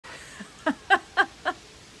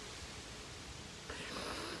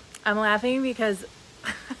I'm laughing because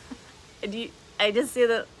I just see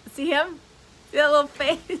him? See that little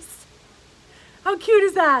face? How cute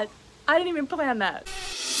is that? I didn't even plan that.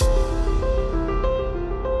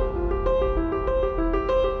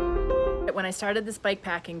 When I started this bike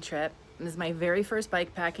packing trip, this is my very first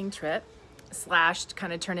bike packing trip, /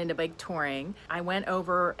 kind of turned into bike touring. I went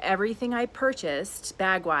over everything I purchased,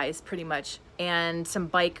 bag-wise pretty much, and some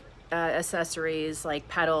bike accessories like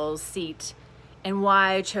pedals, seat, and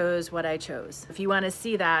why I chose what I chose. If you want to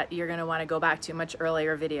see that, you're going to want to go back to a much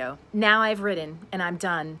earlier video. Now I've ridden and I'm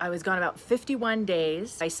done. I was gone about 51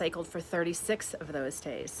 days. I cycled for 36 of those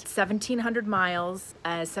days. 1,700 miles,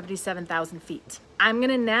 77,000 feet. I'm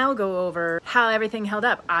gonna now go over how everything held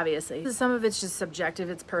up, obviously. Some of it's just subjective,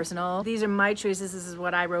 it's personal. These are my choices, this is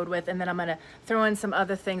what I rode with, and then I'm gonna throw in some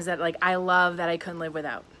other things that like I love that I couldn't live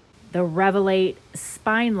without. The Revelate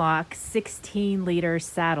Spine Lock 16-liter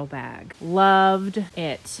saddlebag. Loved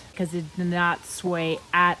it because it did not sway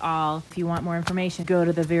at all. If you want more information, go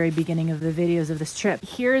to the very beginning of the videos of this trip.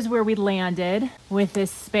 Here's where we landed with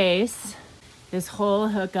this space. This whole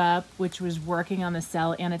hookup, which was working on the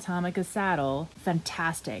Selle Anatomica saddle,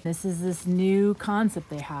 fantastic. This is this new concept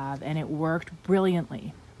they have and it worked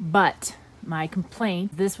brilliantly. But my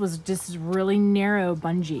complaint, this was just really narrow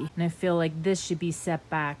bungee. And I feel like this should be set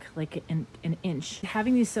back like an inch.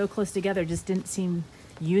 Having these so close together just didn't seem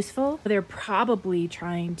useful. They're probably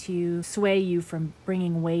trying to sway you from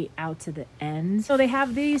bringing weight out to the end. So they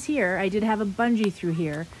have these here. I did have a bungee through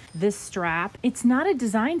here. This strap, it's not a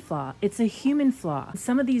design flaw, it's a human flaw.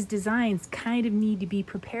 Some of these designs kind of need to be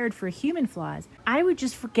prepared for human flaws. I would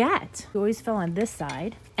just forget. It always fell on this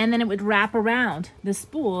side and then it would wrap around the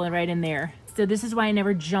spool right in there. So this is why I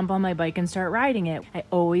never jump on my bike and start riding it. I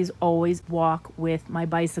always walk with my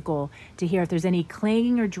bicycle to hear if there's any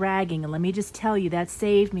clanging or dragging. And let me just tell you, that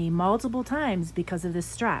saved me multiple times because of this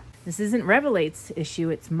strap. This isn't Revelate's issue,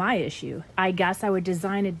 it's my issue. I guess I would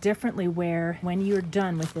design it differently where when you're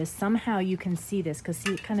done with this, somehow you can see this, because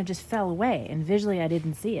see, it kind of just fell away and visually I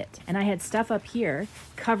didn't see it. And I had stuff up here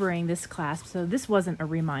covering this clasp, so this wasn't a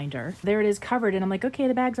reminder. There it is covered and I'm like, okay,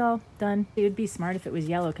 the bag's all done. It would be smart if it was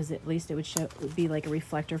yellow because at least it would show, it would be like a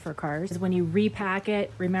reflector for cars. When you repack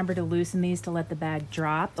it, remember to loosen these to let the bag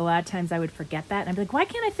drop. A lot of times I would forget that and I'd be like, why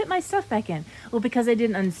can't I fit my stuff back in? Well, because I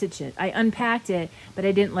didn't unstitch it. I unpacked it, but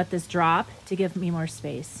I didn't let this drop to give me more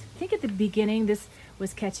space. I think at the beginning this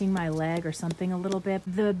was catching my leg or something a little bit.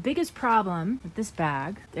 The biggest problem with this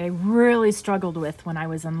bag I really struggled with when I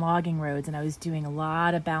was on logging roads and I was doing a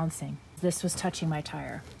lot of bouncing. This was touching my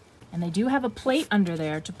tire. And they do have a plate under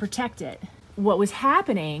there to protect it. What was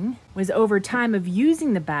happening was over time of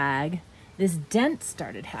using the bag, this dent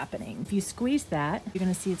started happening. If you squeeze that, you're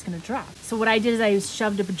gonna see it's gonna drop. So what I did is I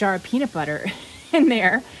shoved a jar of peanut butter in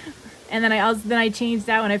there. And then I changed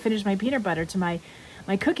out when I finished my peanut butter to my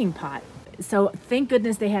cooking pot. So thank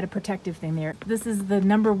goodness they had a protective thing there. This is the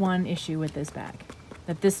 #1 issue with this bag,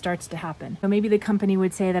 that this starts to happen. So maybe the company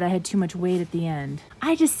would say that I had too much weight at the end.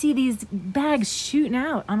 I just see these bags shooting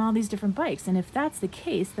out on all these different bikes. And if that's the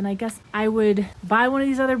case, then I guess I would buy one of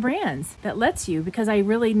these other brands that lets you, because I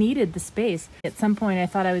really needed the space. At some point I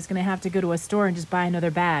thought I was gonna have to go to a store and just buy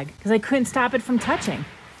another bag because I couldn't stop it from touching.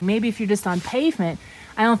 Maybe if you're just on pavement,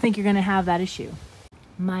 I don't think you're gonna have that issue.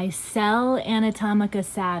 My Selle Anatomica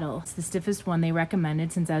saddle. It's the stiffest one they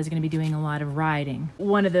recommended since I was gonna be doing a lot of riding.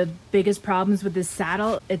 One of the biggest problems with this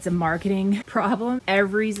saddle, it's a marketing problem.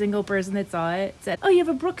 Every single person that saw it said, oh, you have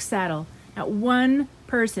a Brooks saddle. Not one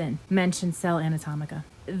person mentioned Selle Anatomica.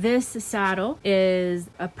 This saddle is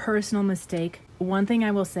a personal mistake. One thing I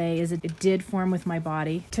will say is it did form with my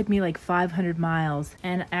body. It took me like 500 miles.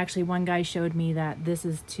 And actually one guy showed me that this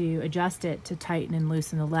is to adjust it to tighten and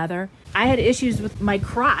loosen the leather. I had issues with my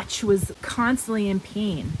crotch, was constantly in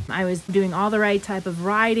pain. I was doing all the right type of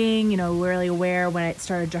riding, you know, really aware when it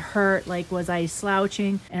started to hurt, like was I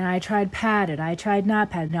slouching? And I tried padded, I tried not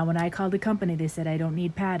padded. Now when I called the company, they said I don't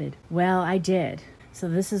need padded. Well, I did. So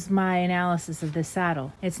this is my analysis of this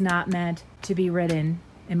saddle. It's not meant to be ridden,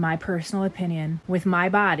 in my personal opinion, with my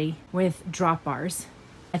body, with drop bars.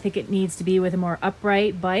 I think it needs to be with a more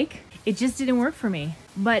upright bike. It just didn't work for me,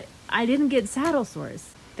 but I didn't get saddle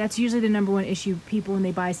sores. That's usually the #1 issue people when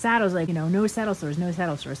they buy saddles, like, you know, no saddle sores, no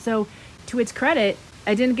saddle sores. So to its credit,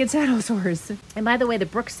 I didn't get saddle sores. And by the way, the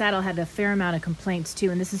Brooks saddle had a fair amount of complaints too,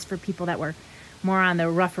 and this is for people that were more on the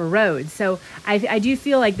rougher roads. So I do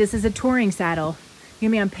feel like this is a touring saddle. You're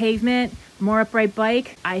gonna be on pavement, more upright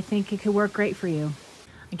bike, I think it could work great for you.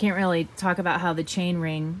 I can't really talk about how the chain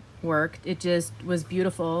ring worked. It just was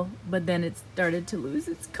beautiful, but then it started to lose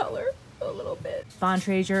its color a little bit.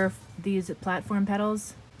 Bontrager, these platform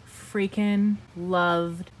pedals, freaking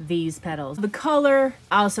loved these pedals. The color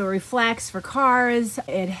also reflects for cars.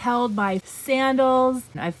 It held my sandals.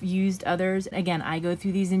 I've used others. Again, I go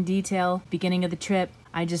through these in detail. Beginning of the trip,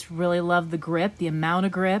 I just really love the grip, the amount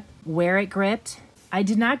of grip, where it gripped. I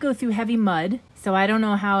did not go through heavy mud, so I don't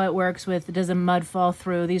know how it works with, does the mud fall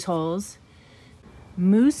through these holes?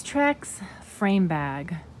 Moose Trek's frame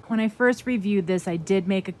bag. When I first reviewed this, I did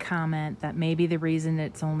make a comment that maybe the reason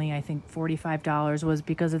it's only, I think, $45 was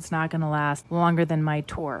because it's not going to last longer than my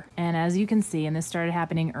tour. And as you can see, and this started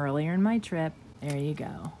happening earlier in my trip, there you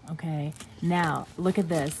go. Okay, now look at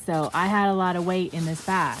this. So I had a lot of weight in this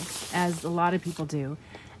bag, as a lot of people do.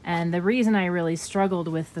 And the reason I really struggled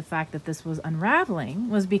with the fact that this was unraveling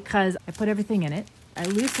was because I put everything in it. I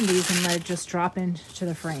loosened these and let it just drop into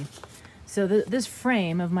the frame. So this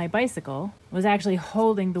frame of my bicycle was actually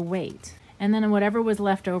holding the weight. And then whatever was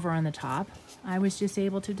left over on the top, I was just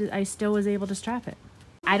able to, I still was able to strap it.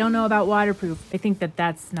 I don't know about waterproof. I think that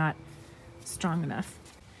that's not strong enough.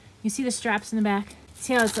 You see the straps in the back?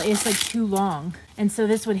 See how it's like too long. And so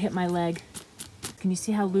this would hit my leg. Can you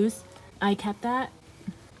see how loose I kept that?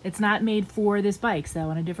 It's not made for this bike, so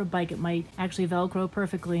on a different bike it might actually Velcro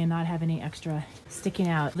perfectly and not have any extra sticking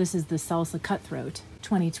out. This is the Salsa Cutthroat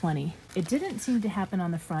 2020. It didn't seem to happen on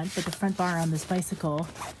the front, but the front bar on this bicycle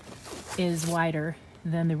is wider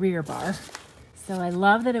than the rear bar. So I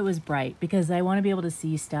love that it was bright because I want to be able to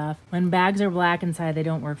see stuff. When bags are black inside, they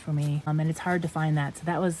don't work for me, and it's hard to find that, so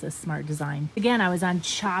that was a smart design. Again, I was on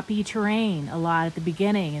choppy terrain a lot at the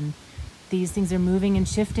beginning, and these things are moving and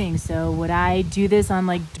shifting. So would I do this on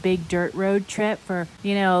like big dirt road trip for,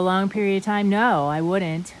 you know, a long period of time? No, I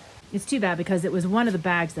wouldn't. It's too bad because it was one of the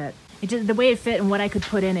bags that it just, the way it fit and what I could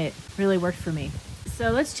put in it really worked for me.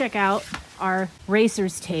 So let's check out our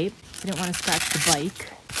racer's tape. I don't want to scratch the bike.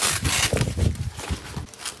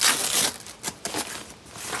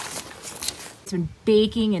 It's been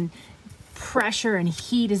baking and pressure and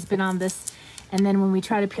heat has been on this. And then when we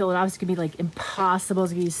try to peel it off, it's gonna be like impossible.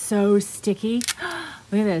 It's gonna be so sticky.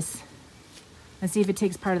 Look at this. Let's see if it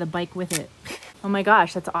takes part of the bike with it. Oh my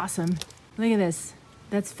gosh, that's awesome. Look at this.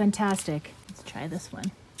 That's fantastic. Let's try this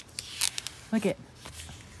one. Look it.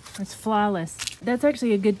 It's flawless. That's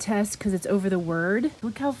actually a good test because it's over the word.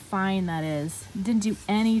 Look how fine that is. It didn't do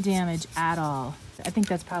any damage at all. I think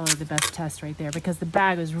that's probably the best test right there because the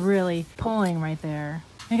bag was really pulling right there.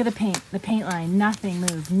 Look at the paint line, nothing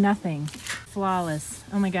moved, nothing. Flawless.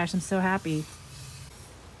 Oh my gosh, I'm so happy.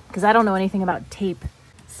 Because I don't know anything about tape.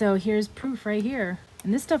 So here's proof right here.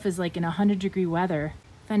 And this stuff is like in 100-degree weather.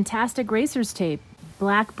 Fantastic racer's tape.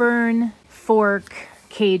 Blackburn fork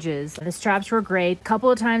cages. The straps were great. A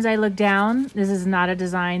couple of times I looked down. This is not a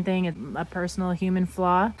design thing. It's a personal human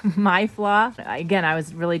flaw. My flaw. Again, I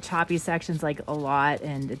was really choppy sections like a lot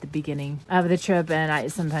and at the beginning of the trip,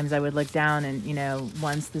 and sometimes I would look down and, you know,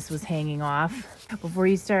 once this was hanging off, before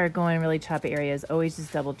you start going really choppy areas, always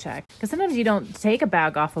just double check. Because sometimes you don't take a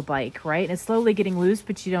bag off a bike, right? And it's slowly getting loose,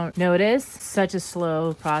 but you don't notice. Such a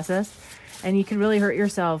slow process. And you can really hurt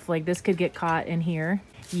yourself. Like this could get caught in here.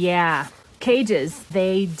 Yeah. Cages,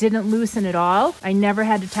 they didn't loosen at all. I never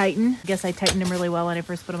had to tighten. I guess I tightened them really well when I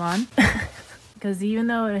first put them on. Because even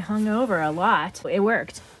though it hung over a lot, it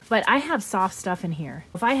worked. But I have soft stuff in here.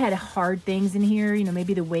 If I had hard things in here, you know,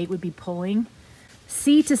 maybe the weight would be pulling.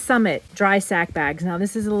 Sea to Summit dry sack bags. Now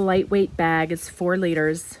this is a lightweight bag. It's 4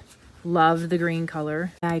 liters. Love the green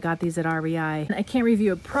color. I got these at REI. I can't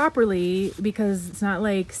review it properly because it's not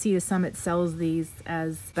like Sea to Summit sells these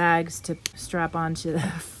as bags to strap onto the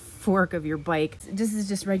fork of your bike. This is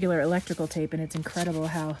just regular electrical tape, and it's incredible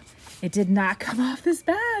how it did not come off this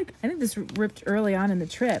bag. I think this ripped early on in the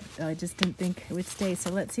trip. I just didn't think it would stay.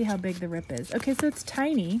 So let's see how big the rip is. Okay, so it's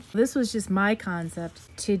tiny. This was just my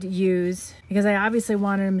concept to use because I obviously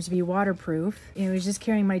wanted them to be waterproof. It was just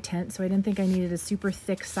carrying my tent, so I didn't think I needed a super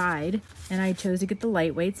thick side. And I chose to get the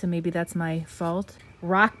lightweight, so maybe that's my fault.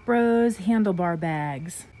 Rock Bros handlebar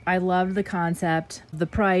bags. I loved the concept, the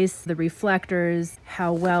price, the reflectors,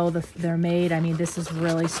 how well they're made. I mean, this is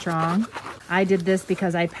really strong. I did this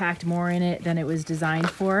because I packed more in it than it was designed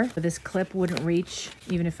for. But this clip wouldn't reach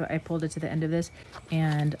even if I pulled it to the end of this.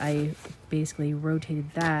 And I basically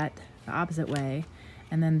rotated that the opposite way.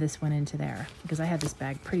 And then this went into there because I had this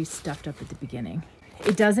bag pretty stuffed up at the beginning.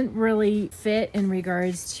 It doesn't really fit in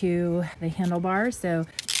regards to the handlebar. So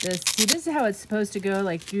see, this is how it's supposed to go,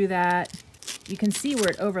 like through that. You can see where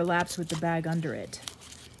it overlaps with the bag under it.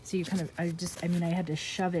 So you kind of, I mean, I had to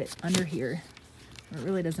shove it under here. It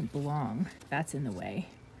really doesn't belong. That's in the way.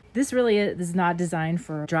 This really is not designed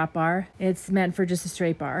for a drop bar. It's meant for just a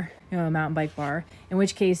straight bar, you know, a mountain bike bar. In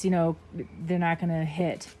which case, you know, they're not gonna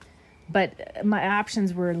hit but my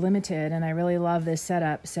options were limited and I really love this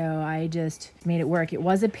setup, so I just made it work. It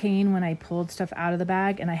was a pain when I pulled stuff out of the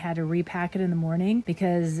bag and I had to repack it in the morning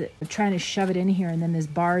because trying to shove it in here and then there's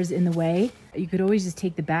bars in the way. You could always just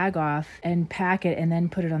take the bag off and pack it and then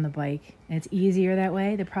put it on the bike. And it's easier that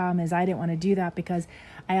way. The problem is I didn't want to do that because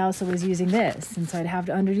I also was using this. And so I'd have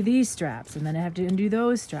to undo these straps and then I'd have to undo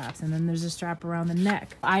those straps. And then there's a strap around the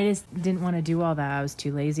neck. I just didn't want to do all that. I was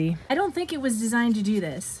too lazy. I don't think it was designed to do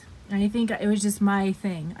this. I think it was just my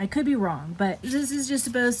thing. I could be wrong, but this is just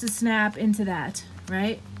supposed to snap into that,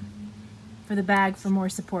 right? For the bag for more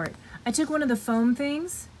support. I took one of the foam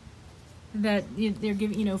things that they're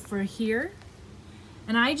giving, you know, for here,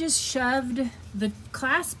 and I just shoved the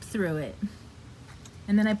clasp through it.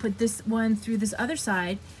 And then I put this one through this other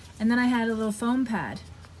side, and then I had a little foam pad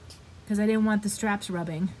because I didn't want the straps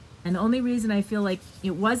rubbing. And the only reason I feel like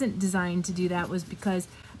it wasn't designed to do that was because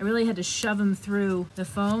I really had to shove them through the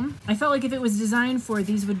foam. I felt like if it was designed for,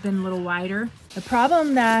 these would have been a little wider. The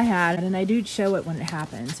problem that I had, and I do show it when it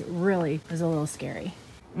happens, it really was a little scary.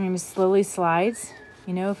 And it slowly slides,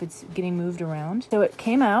 you know, if it's getting moved around. So it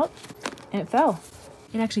came out and it fell.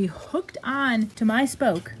 It actually hooked on to my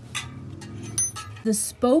spoke. The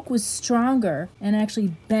spoke was stronger and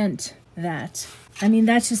actually bent that. I mean,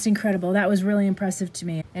 that's just incredible. That was really impressive to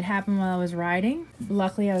me. It happened while I was riding.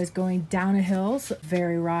 Luckily, I was going down a hill, so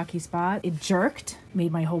very rocky spot. It jerked,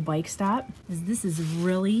 made my whole bike stop. This is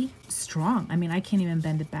really strong. I mean, I can't even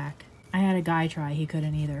bend it back. I had a guy try, he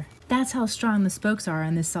couldn't either. That's how strong the spokes are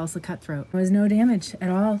on this Salsa Cutthroat. There was no damage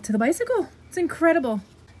at all to the bicycle. It's incredible.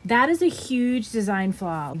 That is a huge design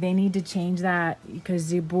flaw. They need to change that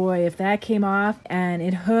because, boy, if that came off and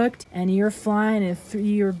it hooked and you're flying and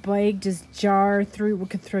your bike just jar through, it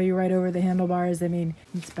could throw you right over the handlebars. I mean,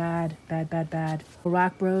 it's bad, bad, bad, bad.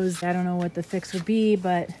 Rock Bros, I don't know what the fix would be,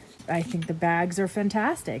 but I think the bags are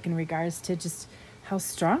fantastic in regards to just how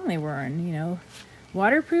strong they were and, you know,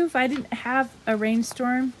 waterproof. I didn't have a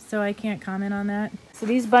rainstorm, so I can't comment on that. So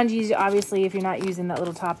these bungees, obviously, if you're not using that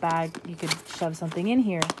little top bag, you could shove something in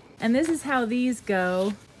here. And this is how these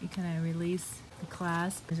go. You kind of release the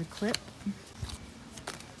clasp. There's a clip.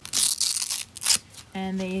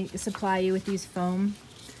 And they supply you with these foam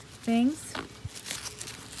things.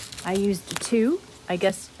 I used 2. I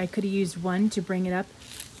guess I could have used 1 to bring it up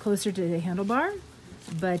closer to the handlebar,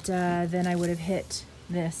 but then I would have hit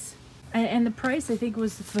this. And the price, I think,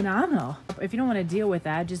 was phenomenal. If you don't want to deal with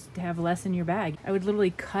that, just have less in your bag. I would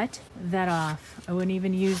literally cut that off. I wouldn't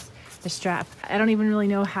even use the strap. I don't even really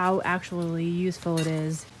know how actually useful it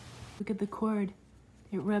is. Look at the cord.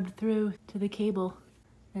 It rubbed through to the cable.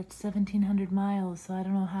 That's 1,700 miles, so I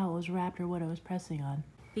don't know how it was wrapped or what I was pressing on.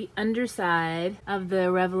 The underside of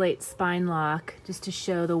the Revelate spine lock, just to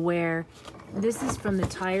show the wear. This is from the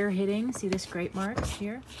tire hitting. See the scrape marks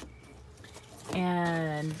here?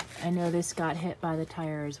 And I know this got hit by the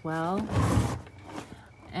tire as well.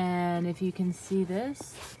 And if you can see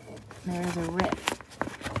this, there's a rip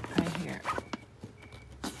right here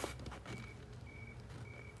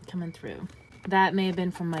coming through. That may have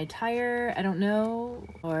been from my tire, I don't know,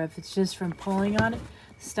 or if it's just from pulling on it,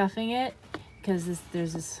 stuffing it, because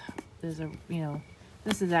there's a, you know,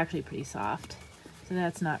 this is actually pretty soft, so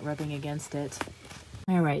that's not rubbing against it.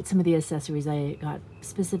 All right, some of the accessories I got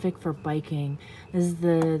specific for biking. This is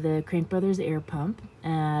the Crank Brothers air pump.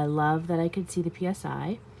 I love that I could see the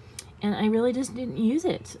PSI. And I really just didn't use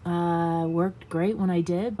it. Worked great when I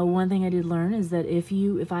did. One thing I did learn is that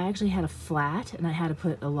if I actually had a flat and I had to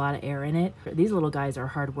put a lot of air in it, these little guys are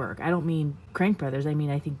hard work. I don't mean Crank Brothers. I mean,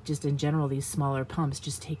 I think just in general, these smaller pumps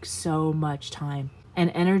just take so much time and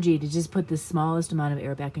energy to just put the smallest amount of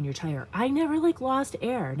air back in your tire. I never lost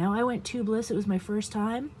air. Now I went tubeless. It was my first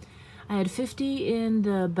time. I had 50 in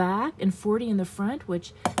the back and 40 in the front,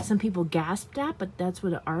 which some people gasped at, but that's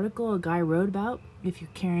what an article a guy wrote about if you're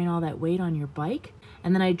carrying all that weight on your bike.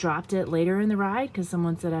 And then I dropped it later in the ride because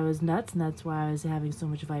someone said I was nuts, and that's why I was having so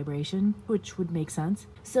much vibration, which would make sense.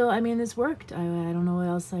 So, I mean, this worked. I don't know what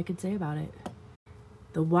else I could say about it.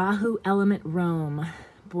 The Wahoo Element Roam.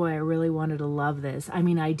 Boy, I really wanted to love this. I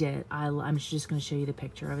mean, I did. I'm just going to show you the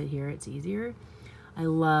picture of it here. It's easier. I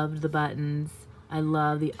loved the buttons. I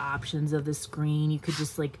love the options of the screen. You could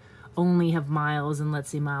just only have miles and let's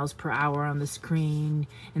say miles per hour on the screen,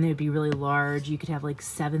 and they would be really large. You could have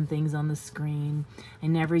 7 things on the screen. I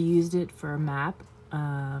never used it for a map.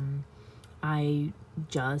 I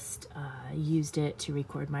just used it to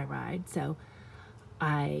record my ride. So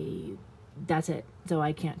that's it. So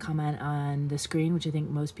I can't comment on the screen, which I think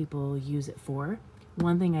most people use it for.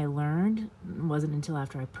 One thing I learned, wasn't until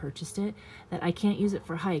after I purchased it, that I can't use it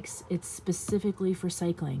for hikes. It's specifically for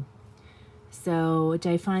cycling. So, which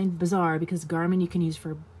I find bizarre because Garmin you can use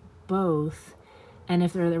for both. And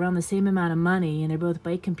if they're around the same amount of money and they're both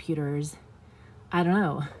bike computers, I don't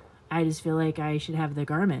know. I just feel like I should have the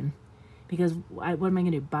Garmin because what am I going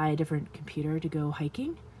to do? Buy a different computer to go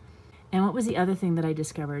hiking? And what was the other thing that I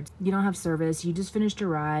discovered? You don't have service. You just finished a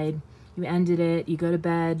ride. You ended it. You go to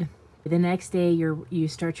bed. The next day, you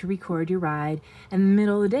start to record your ride. And in the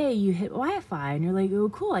middle of the day, you hit Wi-Fi. And you're like, oh,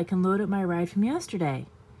 cool. I can load up my ride from yesterday.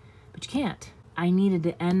 But you can't. I needed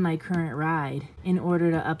to end my current ride in order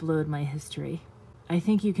to upload my history. I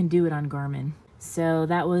think you can do it on Garmin. So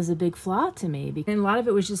that was a big flaw to me. And a lot of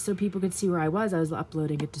it was just so people could see where I was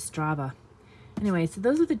uploading it to Strava. Anyway, so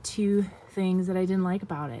those are the two things that I didn't like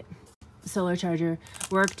about it. Solar charger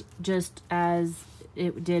worked just as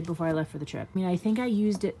it did before I left for the trip. I mean, I think I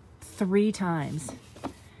used it 3 times.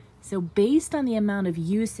 So based on the amount of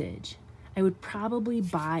usage, I would probably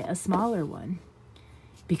buy a smaller one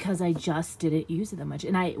because I just didn't use it that much.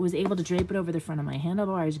 And I was able to drape it over the front of my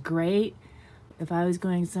handlebars. Great. If I was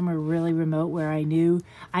going somewhere really remote where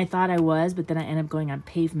I thought I was, but then I ended up going on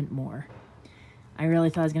pavement more. I really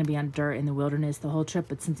thought I was going to be on dirt in the wilderness the whole trip,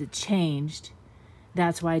 but since it changed,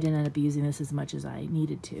 that's why I didn't end up using this as much as I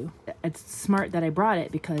needed to. It's smart that I brought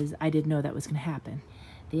it because I didn't know that was going to happen.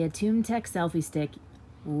 The Nektech selfie stick.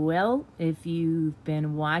 Well, if you've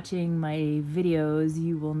been watching my videos,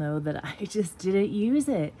 you will know that I just didn't use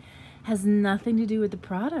it. Has nothing to do with the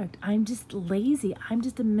product. I'm just lazy. I'm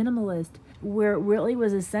just a minimalist. Where it really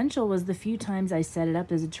was essential was the few times I set it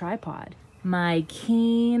up as a tripod. My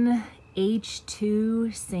Keen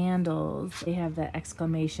H2 sandals. They have that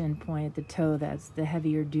exclamation point at the toe. That's the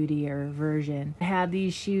heavier dutier version. I had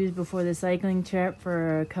these shoes before the cycling trip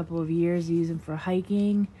for a couple of years, use them for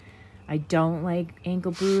hiking. I don't like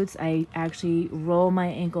ankle boots. I actually roll my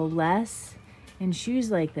ankle less in shoes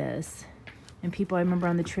like this. And people I remember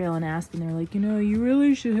on the trail and asking, they're like, you know, you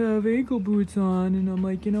really should have ankle boots on. And I'm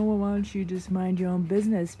like, you know what, why don't you just mind your own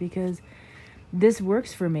business? Because this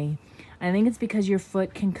works for me. I think it's because your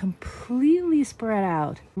foot can completely spread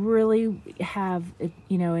out. Really have,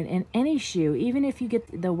 you know, in any shoe, even if you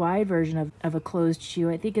get the wide version of a closed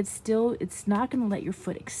shoe, I think it's not going to let your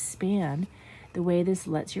foot expand the way this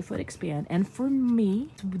lets your foot expand. And for me,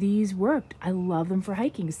 these worked. I love them for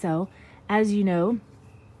hiking. So, as you know,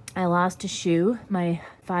 I lost a shoe, my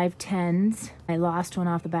 510s. I lost one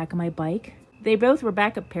off the back of my bike. They both were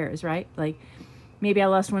backup pairs, right? Like maybe I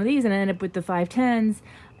lost one of these and I ended up with the 510s,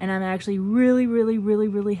 and I'm actually really, really, really,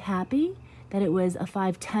 really happy that it was a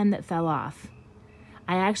 510 that fell off.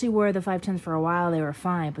 I actually wore the 510s for a while. They were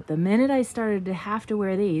fine. But the minute I started to have to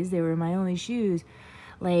wear these, they were my only shoes,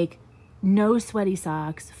 like no sweaty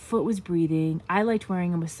socks, foot was breathing. I liked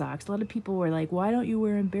wearing them with socks. A lot of people were like, why don't you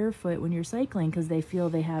wear them barefoot when you're cycling? Because they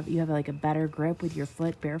feel you have like a better grip with your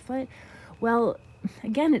foot barefoot. Well,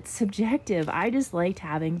 again, it's subjective. I just liked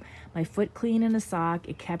having my foot clean in a sock.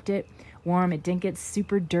 It kept it warm. It didn't get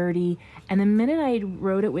super dirty. And the minute I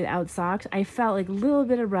rode it without socks, I felt like a little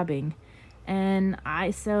bit of rubbing. And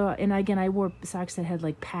again, I wore socks that had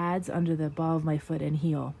like pads under the ball of my foot and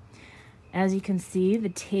heel. As you can see, the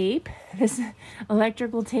tape, this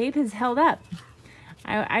electrical tape has held up.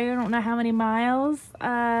 I don't know how many miles,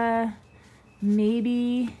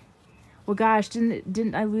 maybe, well gosh,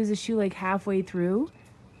 didn't I lose a shoe like halfway through?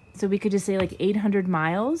 So we could just say like 800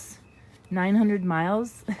 miles, 900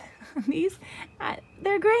 miles. These,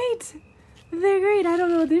 they're great. They're great. I don't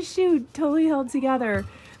know, this shoe totally held together.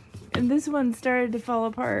 And this one started to fall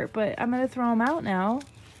apart, but I'm going to throw them out now.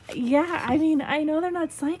 Yeah, I mean, I know they're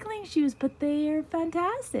not cycling shoes, but they are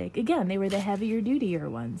fantastic. Again, they were the heavier dutier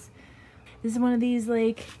ones. This is one of these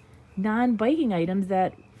like non-biking items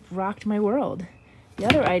that rocked my world. The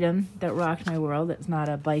other item that rocked my world that's not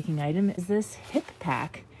a biking item is this hip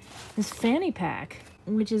pack, this fanny pack,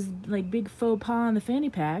 which is like big faux pas on the fanny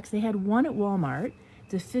packs. They had one at Walmart.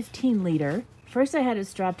 It's a 15 liter. First I had it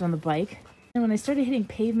strapped on the bike. And when I started hitting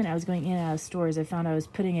pavement, I was going in and out of stores. I found I was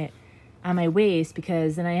putting it on my waist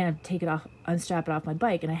because then I had to take it off, unstrap it off my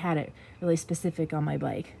bike, and I had it really specific on my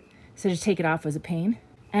bike. So to take it off was a pain.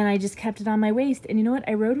 And I just kept it on my waist. And you know what?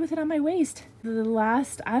 I rode with it on my waist for the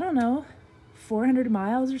last, I don't know, 400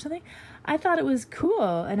 miles or something. I thought it was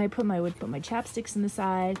cool. And I would put my chapsticks in the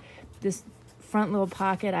side. This front little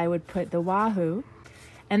pocket, I would put the Wahoo.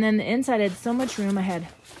 And then the inside had so much room. I had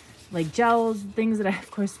like gels, things that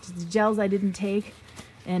of course, gels I didn't take,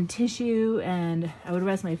 and tissue, and I would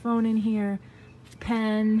rest my phone in here,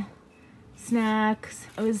 pen, snacks.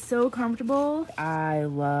 It was so comfortable. I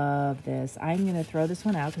love this. I'm gonna throw this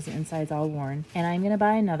one out because the inside's all worn, and I'm gonna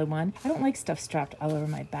buy another one. I don't like stuff strapped all over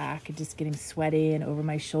my back and just getting sweaty and over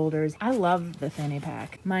my shoulders. I love the fanny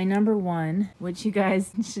pack. My number one, which you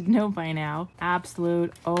guys should know by now,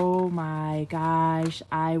 absolute, oh my gosh,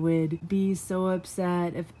 I would be so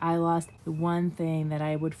upset if I lost the one thing that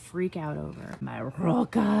I would freak out over. My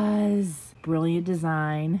Rokas. Brilliant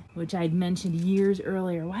design, which I'd mentioned years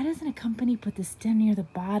earlier. Why doesn't a company put the stem near the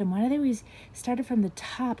bottom? Why do they always start it from the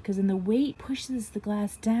top? Because then the weight pushes the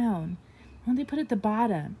glass down. Why don't they put it at the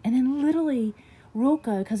bottom? And then literally,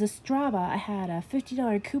 Roka, because of Strava, I had a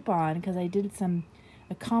 $50 coupon because I did some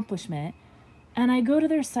accomplishment. And I go to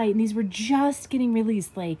their site and these were just getting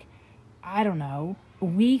released, like, I don't know, a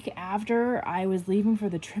week after I was leaving for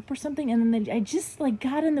the trip or something, and then I just like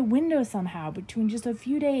got in the window somehow between just a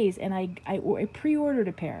few days, and I pre-ordered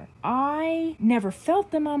a pair. I never felt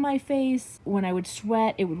them on my face. When I would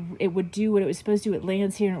sweat, it would do what it was supposed to. It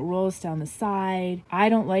lands here and it rolls down the side. I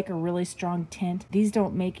don't like a really strong tint. These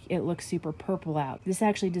don't make it look super purple out. This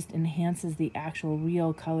actually just enhances the actual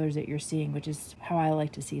real colors that you're seeing, which is how I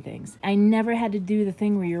like to see things. I never had to do the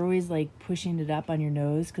thing where you're always like pushing it up on your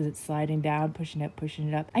nose because it's sliding down, pushing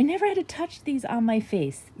it up. I never had to touch these on my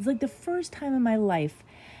face. It's like the first time in my life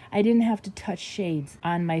I didn't have to touch shades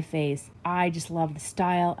on my face. I just love the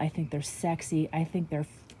style. I think they're sexy. I think they're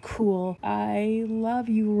cool. I love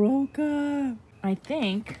you, Roka. I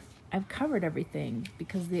think I've covered everything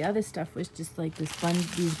because the other stuff was just like these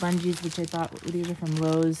bungees, which I thought these are from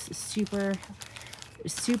Lowe's.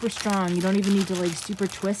 Super strong. You don't even need to like super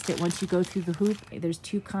twist it once you go through the hoop. There's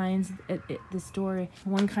two kinds at the store.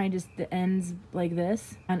 One kind is the ends like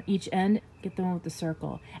this on each end. Get the one with the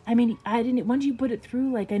circle. I mean, I didn't, once you put it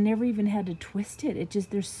through, like I never even had to twist it. It just,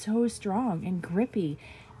 they're so strong and grippy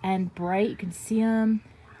and bright. You can see them.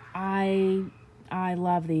 I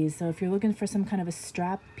love these. So if you're looking for some kind of a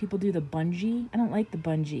strap, people do the bungee. I don't like the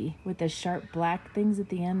bungee with the sharp black things at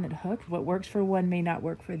the end that hook. What works for one may not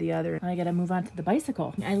work for the other. I gotta move on to the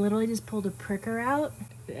bicycle. I literally just pulled a pricker out.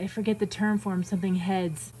 I forget the term for them, something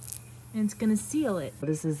heads. And it's gonna seal it.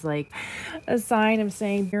 This is like a sign of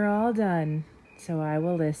saying you're all done. So I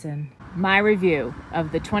will listen. My review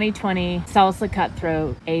of the 2020 Salsa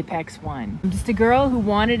Cutthroat Apex 1. I'm just a girl who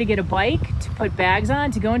wanted to get a bike to put bags on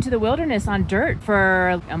to go into the wilderness on dirt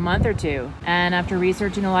for a month or two. And after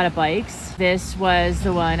researching a lot of bikes, this was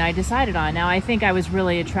the one I decided on. Now I think I was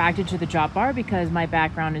really attracted to the drop bar because my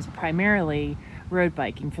background is primarily road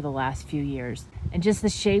biking for the last few years. And just the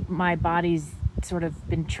shape my body's sort of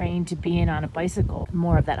been trained to be in on a bicycle,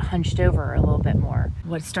 more of that hunched over a little bit more.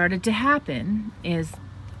 What started to happen is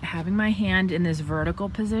having my hand in this vertical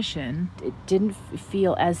position, it didn't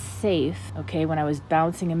feel as safe, okay, when I was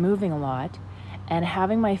bouncing and moving a lot, and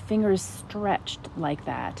having my fingers stretched like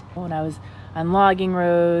that. When I was on logging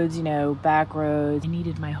roads, you know, back roads, I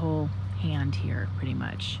needed my whole hand here, pretty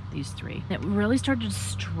much, these three. It really started to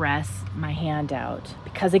stress my hand out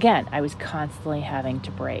because, again, I was constantly having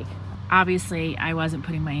to brake. Obviously, I wasn't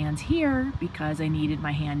putting my hands here because I needed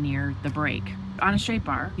my hand near the brake. On a straight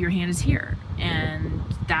bar, your hand is here, and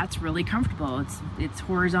that's really comfortable. It's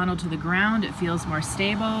horizontal to the ground. It feels more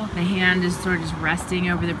stable. The hand is sort of just resting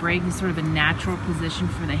over the brake. It's sort of a natural position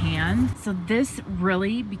for the hand. So this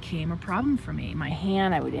really became a problem for me. My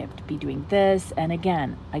hand, I would have to be doing this, and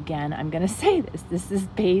again, I'm gonna say this. This is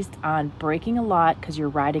based on braking a lot because you're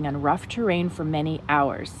riding on rough terrain for many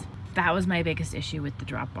hours. That was my biggest issue with the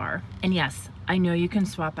drop bar. And yes, I know you can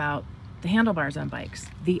swap out the handlebars on bikes.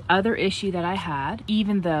 The other issue that I had,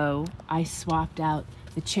 even though I swapped out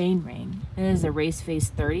the chain ring, it is a Race Face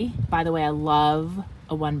 30. By the way, I love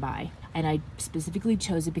a 1x, and I specifically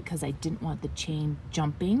chose it because I didn't want the chain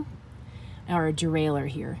jumping or a derailleur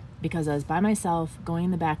here, because I was by myself going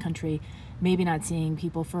in the backcountry, maybe not seeing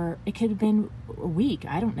people for, it could have been a week,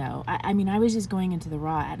 I don't know. I mean, I was just going into the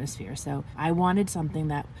raw atmosphere, so I wanted something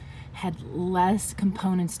that had less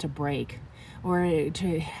components to break or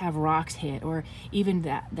to have rocks hit, or even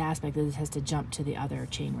the aspect that this has to jump to the other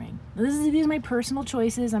chain ring. These are my personal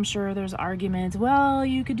choices. I'm sure there's arguments, well,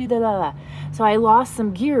 you could do that. So I lost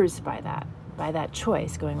some gears by that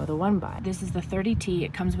choice, going with a 1x. This is the 30T,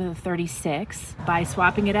 it comes with a 36. By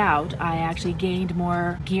swapping it out, I actually gained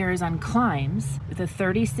more gears on climbs. With a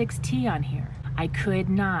 36T on here, I could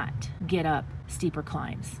not get up steeper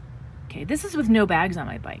climbs. Okay, this is with no bags on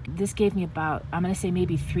my bike. This gave me about, I'm gonna say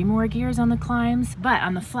maybe 3 more gears on the climbs, but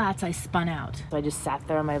on the flats I spun out. So I just sat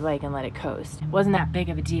there on my bike and let it coast. It wasn't that big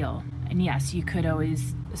of a deal. And yes, you could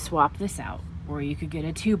always swap this out, or you could get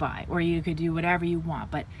a 2x, or you could do whatever you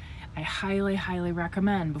want, but I highly, highly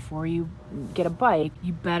recommend before you get a bike,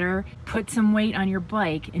 you better put some weight on your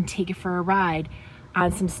bike and take it for a ride on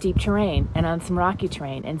some steep terrain and on some rocky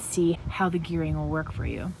terrain and see how the gearing will work for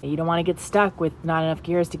you. You don't want to get stuck with not enough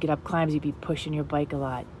gears to get up climbs. You'd be pushing your bike a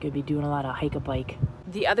lot. You'd be doing a lot of hike-a-bike.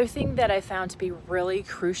 The other thing that I found to be really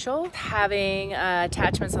crucial, having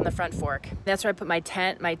attachments on the front fork. That's where I put my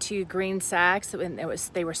tent, my 2 green sacks, and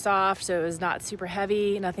they were soft, so it was not super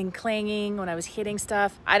heavy, nothing clanging when I was hitting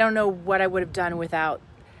stuff. I don't know what I would have done without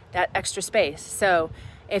that extra space. So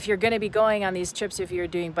if you're going to be going on these trips, if you're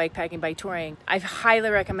doing bike packing, bike touring, I highly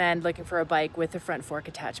recommend looking for a bike with the front fork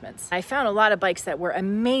attachments. I found a lot of bikes that were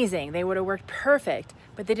amazing. They would have worked perfect,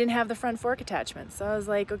 but they didn't have the front fork attachments. So I was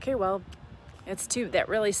like, okay, well, that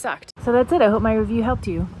really sucked. So that's it. I hope my review helped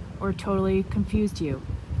you or totally confused you.